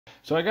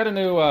So I got a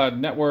new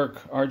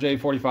network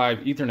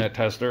RJ45 Ethernet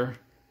tester,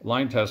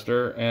 line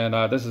tester, and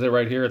this is it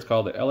right here. It's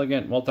called the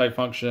Elegant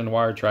Multifunction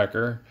Wire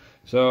Tracker.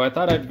 So I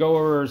thought I'd go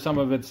over some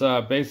of its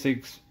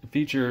basic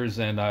features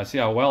and see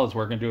how well it's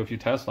working, do a few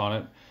tests on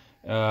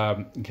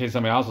it, in case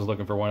somebody else is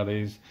looking for one of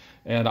these.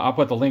 And I'll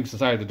put the links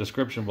inside the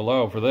description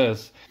below for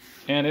this.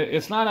 And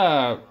it's not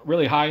a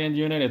really high-end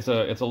unit. It's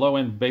a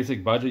low-end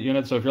basic budget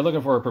unit. So if you're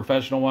looking for a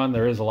professional one,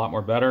 there is a lot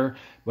more better.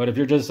 But if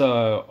you're just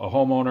a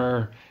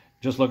homeowner,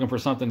 just looking for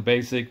something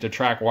basic to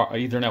track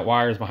Ethernet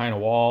wires behind a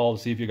wall,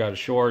 see if you got a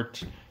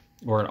short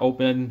or an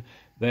open,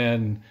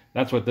 then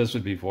that's what this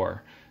would be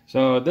for.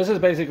 So this is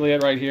basically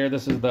it right here.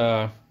 This is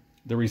the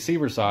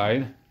receiver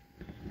side,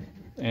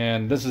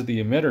 and this is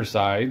the emitter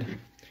side.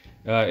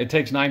 It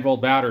takes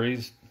 9-volt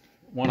batteries,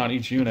 one on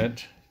each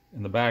unit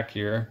in the back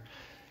here.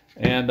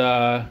 And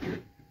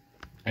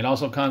it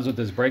also comes with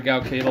this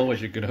breakout cable,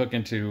 which you could hook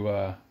into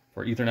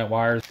for Ethernet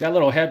wires. It's got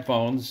little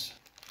headphones,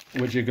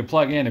 which you could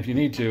plug in if you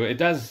need to. It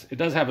does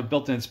have a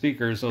built-in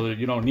speaker, so that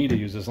you don't need to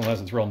use this unless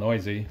it's real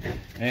noisy,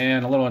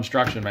 and a little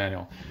instruction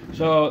manual.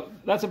 So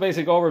that's a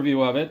basic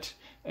overview of it,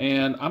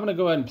 and I'm going to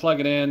go ahead and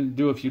plug it in,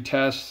 do a few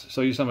tests,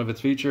 show you some of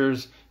its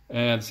features,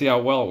 and see how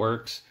well it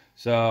works.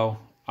 So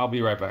I'll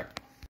be right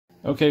back.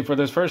 Okay, for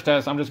this first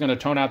test, I'm just going to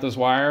tone out this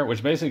wire,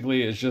 which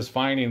basically is just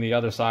finding the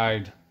other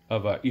side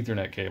of an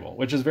Ethernet cable,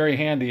 which is very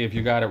handy if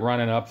you got it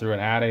running up through an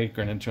attic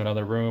or into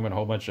another room and a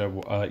whole bunch of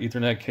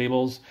Ethernet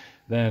cables.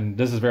 Then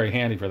this is very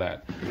handy for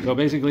that. So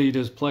basically you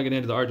just plug it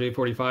into the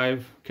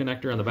RJ45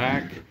 connector on the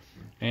back,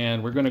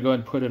 and we're going to go ahead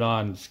and put it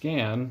on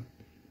scan.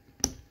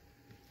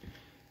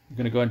 I'm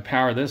going to go ahead and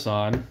power this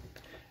on,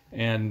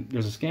 and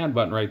there's a scan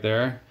button right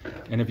there,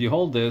 and if you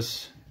hold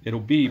this, it'll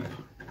beep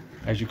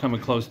as you come in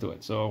close to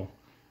it. So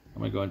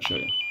I'm going to go ahead and show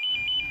you.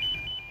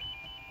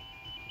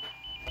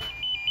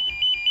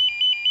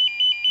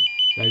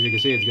 As you can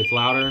see, it gets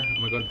louder. I'm going to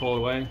go ahead and pull it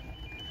away.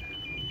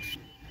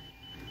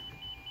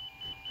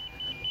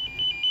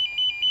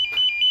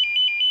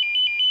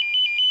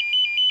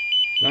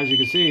 As you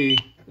can see,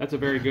 that's a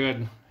very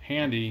good,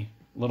 handy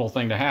little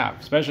thing to have,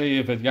 especially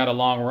if it's got a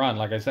long run,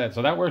 like I said.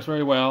 So that works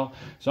very well.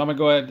 So I'm going to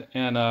go ahead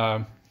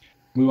and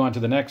move on to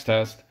the next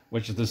test,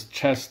 which is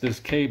test this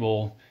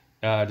cable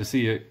to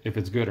see if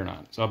it's good or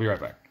not. So I'll be right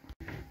back.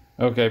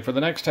 Okay, for the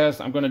next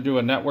test, I'm going to do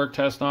a network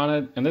test on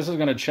it, and this is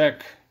going to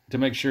check to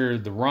make sure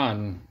the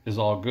run is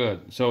all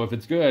good. So if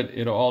it's good,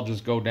 it'll all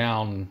just go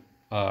down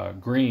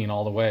green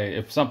all the way.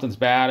 If something's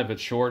bad, if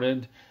it's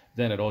shorted,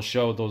 then it'll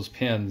show those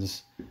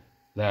pins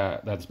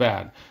that's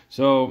bad.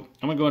 So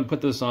I'm gonna go ahead and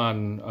put this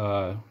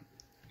on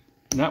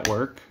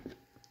network.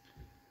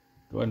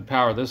 Go ahead and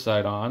power this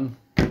side on,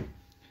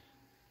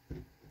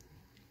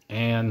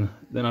 and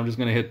then I'm just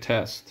gonna hit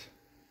test.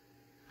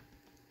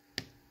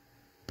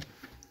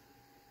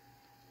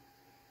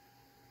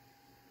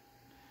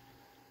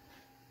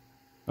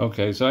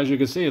 Okay, so as you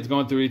can see, it's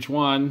going through each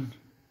one.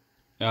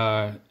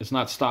 It's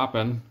not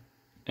stopping,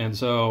 and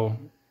so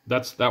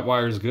that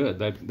wire is good.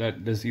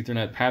 This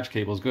Ethernet patch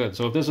cable is good.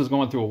 So if this is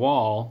going through a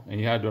wall and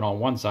you had it on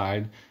one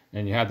side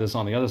and you had this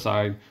on the other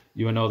side,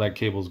 you would know that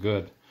cable's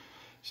good.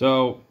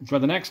 So for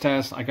the next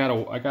test, I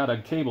got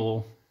a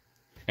cable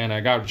and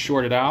I got it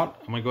shorted out.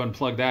 I'm gonna go ahead and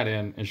plug that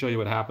in and show you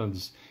what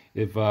happens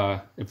if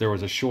there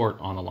was a short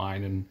on the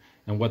line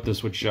and what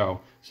this would show.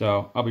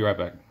 So I'll be right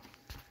back.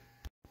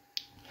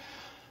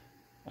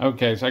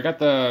 Okay, so I got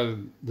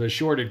the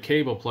shorted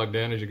cable plugged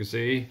in, as you can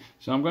see.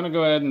 So I'm going to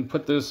go ahead and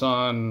put this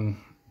on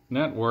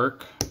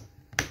network.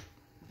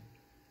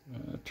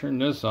 Turn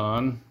this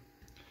on,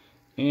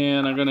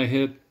 and I'm going to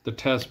hit the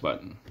test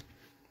button.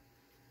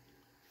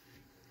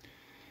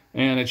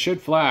 And it should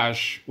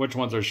flash which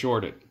ones are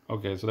shorted.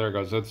 Okay, so there it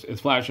goes.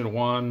 It's flashing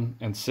 1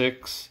 and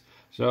 6.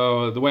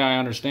 So the way I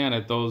understand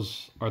it,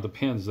 those are the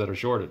pins that are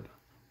shorted.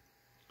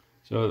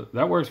 So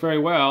that works very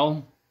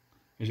well,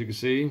 as you can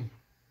see.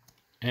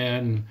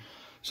 And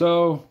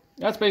so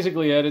that's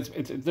basically it.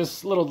 It's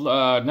this little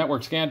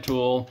network scan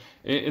tool.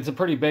 It's a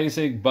pretty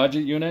basic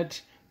budget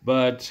unit,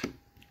 but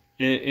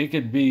it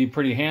could be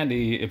pretty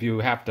handy if you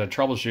have to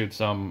troubleshoot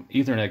some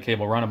Ethernet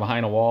cable running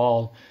behind a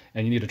wall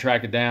and you need to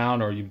track it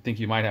down, or you think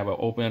you might have an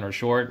open or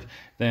short.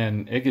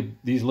 Then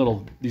these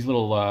little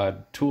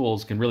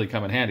tools can really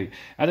come in handy.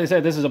 As I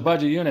said, this is a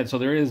budget unit, so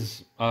there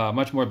is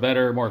much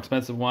more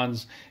expensive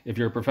ones. If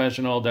you're a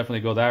professional,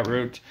 definitely go that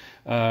route.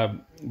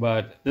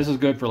 But this is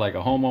good for like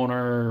a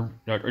homeowner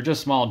or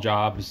just small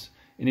jobs,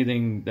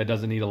 anything that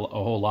doesn't need a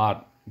whole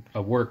lot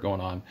of work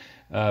going on.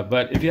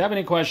 But if you have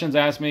any questions,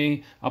 ask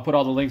me. I'll put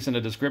all the links in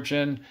the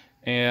description,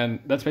 and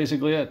that's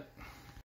basically it.